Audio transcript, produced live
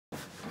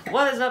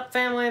What is up,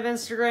 family of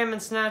Instagram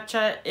and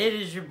Snapchat? It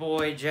is your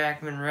boy,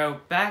 Jack Monroe,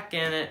 back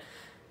in it.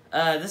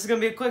 This is going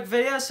to be a quick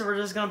video, so we're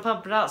just going to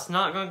pump it out. It's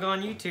not going to go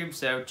on YouTube,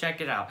 so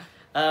check it out.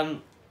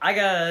 I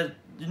got a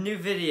new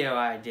video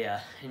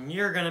idea, and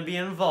you're going to be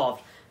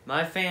involved.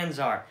 My fans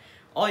are.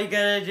 All you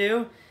got to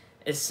do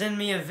is send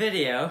me a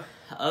video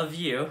of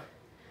you,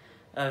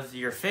 of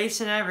your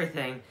face and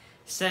everything,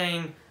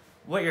 saying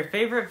what your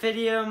favorite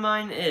video of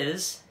mine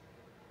is,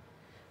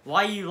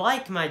 why you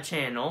like my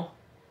channel,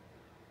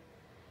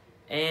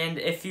 and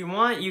if you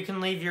want, you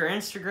can leave your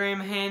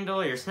Instagram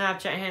handle, your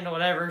Snapchat handle,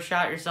 whatever,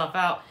 shout yourself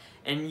out,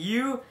 and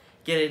you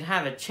get to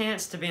have a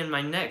chance to be in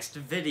my next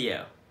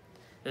video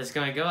that's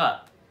going to go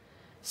up.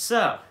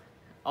 So,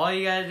 all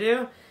you gotta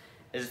do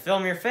is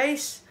film your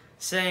face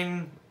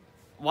saying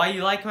why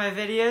you like my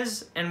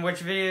videos and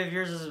which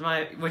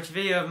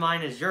video of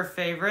mine is your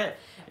favorite,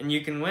 and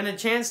you can win a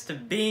chance to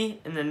be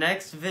in the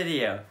next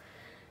video.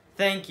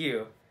 Thank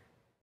you.